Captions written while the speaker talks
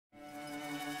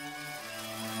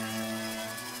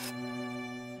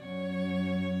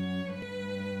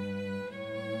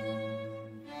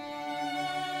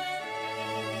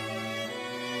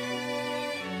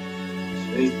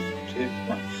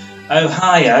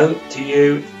Ohio to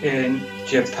you in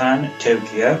Japan,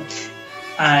 Tokyo,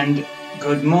 and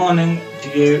good morning to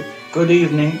you, good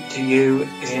evening to you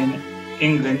in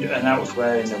England and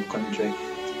elsewhere in the country.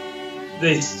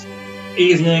 This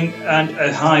evening and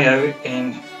Ohio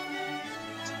in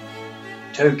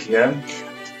Tokyo,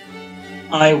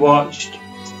 I watched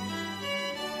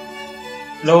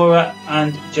Laura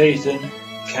and Jason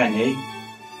Kenny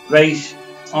race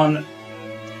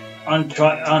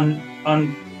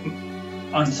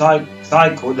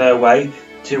cycle their way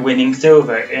to winning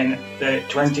silver in the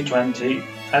 2020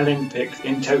 Olympics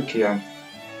in Tokyo.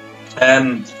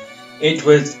 It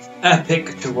was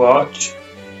epic to watch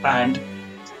and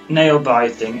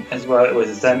nail-biting as well. It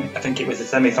was I think it was the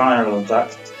semi-final of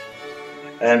that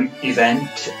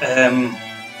event.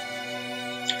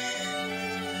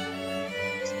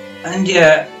 And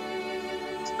yeah,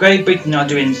 Great Britain are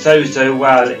doing so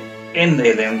well in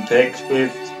the Olympics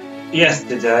with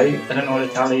yesterday, I don't know what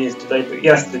the tally is today, but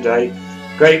yesterday,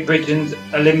 Great Britain's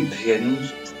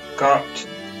Olympians got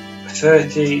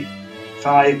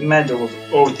 35 medals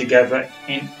altogether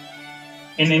in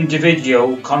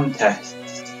individual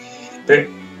contests. But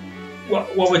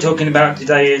what we're talking about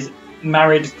today is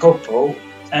married couple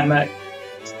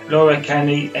Laura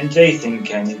Kenny and Jason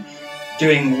Kenny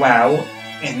doing well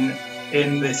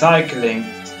in the cycling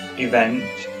event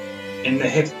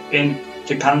in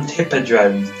Japan's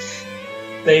Hippodrome.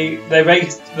 They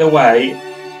raced the way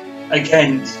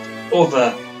against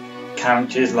other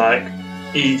countries like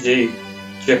e.g.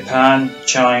 Japan,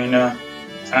 China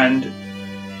and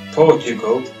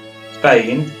Portugal,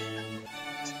 Spain,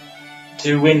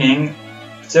 to winning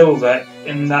silver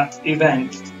in that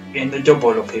event, in the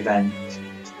double-up event.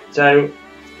 So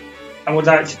I would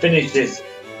like to finish this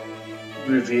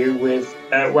review with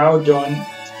well done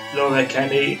Laura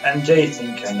Kenny and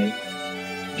Jason Kenny.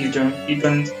 You've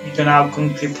done our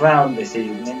country proud this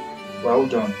evening. Well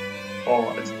done. Or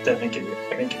I think it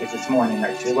was this morning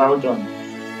actually. Well done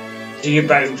to you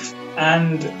both.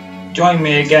 And join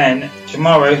me again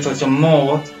tomorrow for some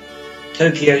more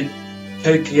Tokyo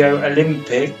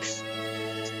Olympics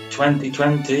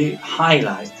 2020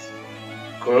 highlights.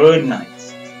 Good night.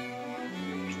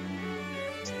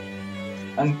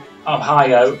 And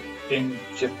Ohio in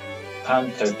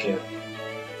Japan, Tokyo.